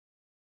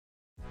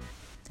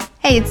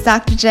it's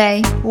Dr.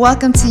 J.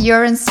 Welcome to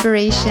Your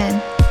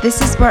Inspiration. This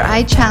is where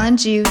I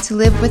challenge you to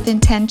live with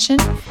intention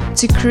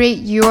to create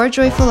your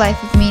joyful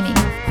life of meaning.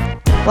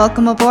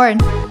 Welcome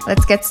aboard.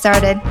 Let's get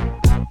started.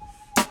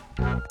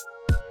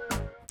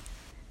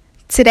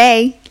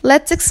 Today,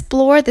 let's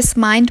explore this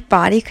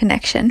mind-body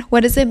connection.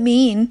 What does it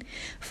mean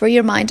for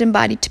your mind and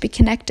body to be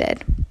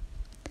connected?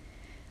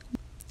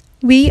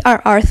 We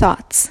are our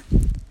thoughts.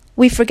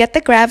 We forget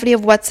the gravity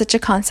of what such a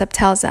concept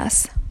tells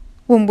us.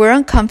 When we're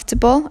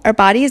uncomfortable, our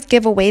bodies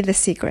give away the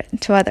secret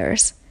to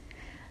others.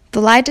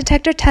 The lie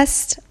detector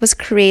test was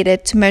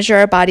created to measure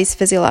our body's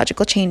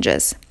physiological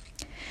changes.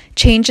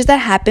 Changes that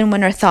happen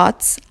when our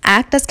thoughts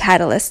act as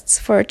catalysts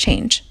for a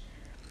change.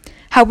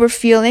 How we're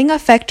feeling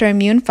affect our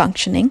immune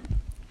functioning.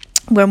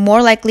 We're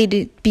more likely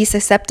to be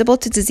susceptible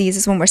to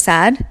diseases when we're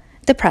sad,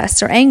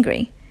 depressed, or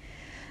angry.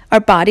 Our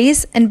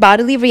bodies and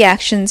bodily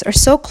reactions are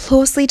so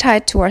closely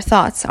tied to our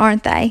thoughts,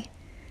 aren't they?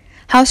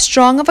 How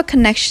strong of a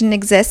connection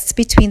exists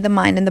between the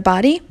mind and the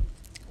body?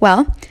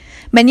 Well,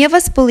 many of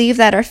us believe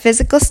that our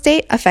physical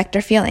state affects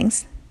our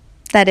feelings.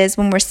 That is,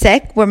 when we're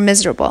sick, we're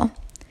miserable.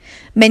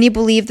 Many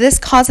believe this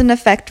cause and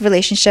effect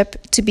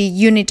relationship to be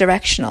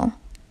unidirectional.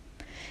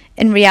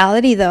 In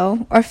reality,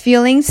 though, our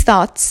feelings,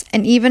 thoughts,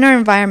 and even our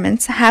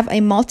environments have a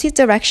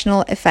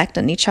multi-directional effect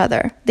on each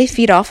other. They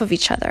feed off of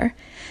each other.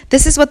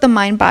 This is what the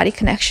mind-body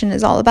connection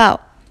is all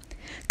about.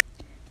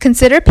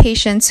 Consider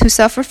patients who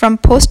suffer from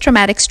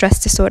post-traumatic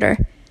stress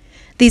disorder.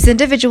 These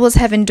individuals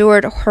have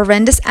endured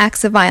horrendous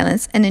acts of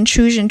violence and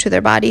intrusion to their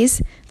bodies,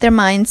 their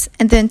minds,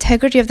 and the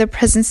integrity of their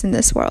presence in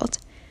this world.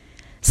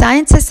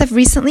 Scientists have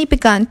recently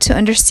begun to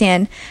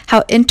understand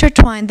how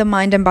intertwined the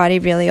mind and body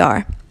really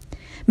are.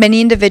 Many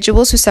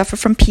individuals who suffer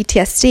from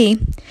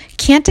PTSD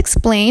can't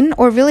explain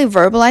or really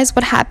verbalize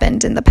what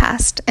happened in the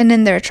past and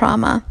in their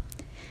trauma.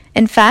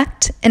 In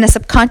fact, in a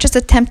subconscious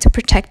attempt to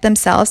protect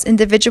themselves,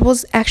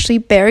 individuals actually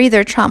bury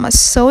their trauma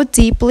so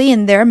deeply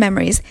in their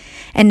memories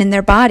and in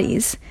their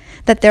bodies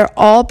that they're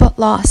all but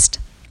lost.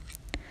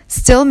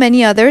 Still,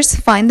 many others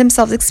find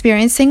themselves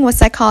experiencing what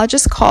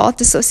psychologists call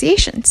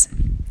dissociations,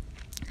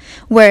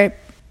 where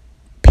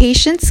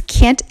patients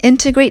can't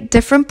integrate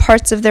different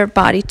parts of their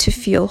body to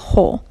feel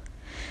whole.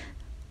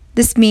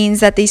 This means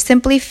that they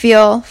simply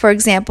feel, for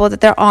example,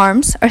 that their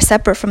arms are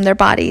separate from their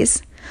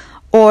bodies,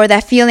 or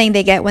that feeling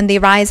they get when they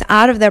rise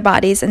out of their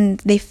bodies and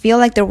they feel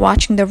like they're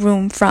watching the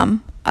room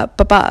from up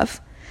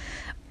above.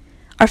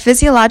 Our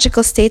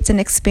physiological states and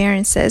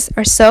experiences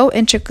are so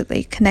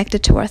intricately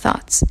connected to our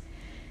thoughts.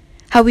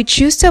 How we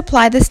choose to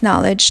apply this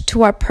knowledge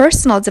to our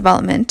personal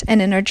development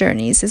and in our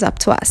journeys is up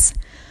to us.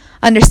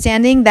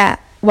 Understanding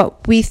that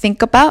what we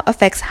think about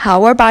affects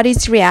how our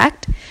bodies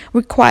react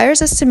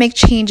requires us to make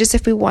changes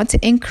if we want to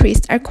increase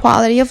our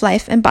quality of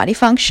life and body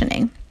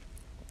functioning.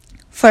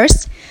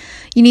 First,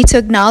 you need to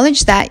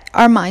acknowledge that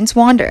our minds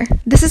wander.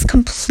 This is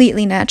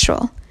completely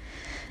natural.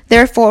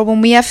 Therefore,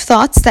 when we have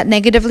thoughts that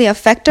negatively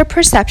affect our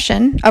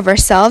perception of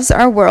ourselves,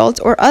 our world,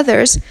 or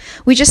others,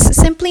 we just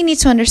simply need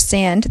to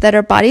understand that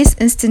our bodies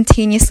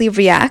instantaneously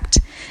react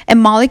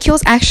and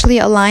molecules actually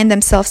align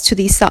themselves to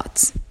these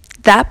thoughts.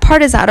 That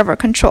part is out of our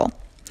control.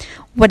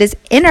 What is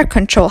in our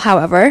control,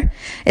 however,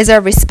 is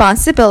our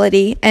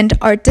responsibility and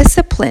our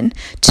discipline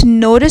to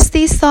notice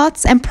these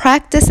thoughts and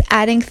practice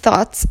adding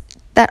thoughts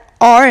that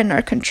are in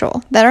our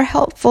control, that are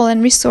helpful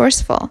and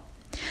resourceful.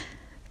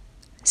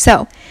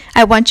 So,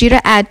 I want you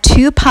to add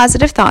 2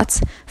 positive thoughts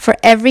for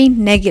every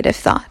negative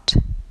thought.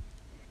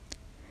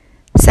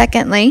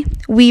 Secondly,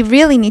 we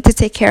really need to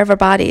take care of our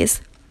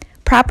bodies.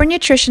 Proper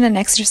nutrition and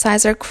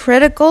exercise are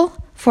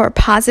critical for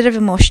positive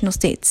emotional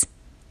states.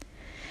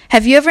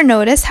 Have you ever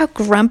noticed how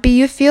grumpy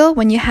you feel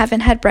when you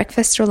haven't had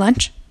breakfast or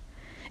lunch?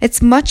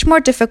 It's much more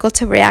difficult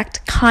to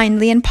react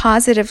kindly and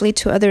positively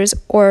to others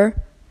or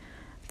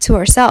to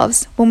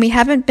ourselves when we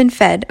haven't been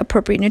fed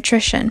appropriate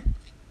nutrition.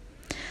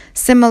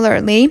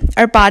 Similarly,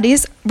 our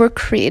bodies were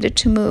created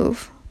to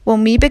move.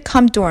 When we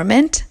become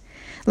dormant,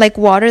 like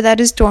water that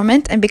is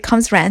dormant and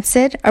becomes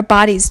rancid, our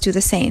bodies do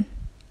the same.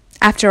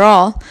 After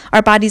all,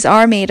 our bodies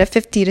are made of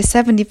 50 to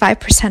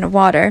 75% of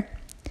water.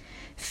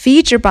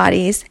 Feed your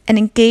bodies and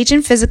engage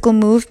in physical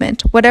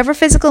movement, whatever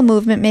physical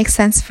movement makes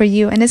sense for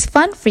you and is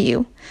fun for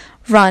you.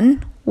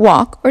 Run,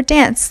 walk, or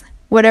dance,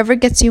 whatever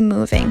gets you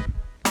moving.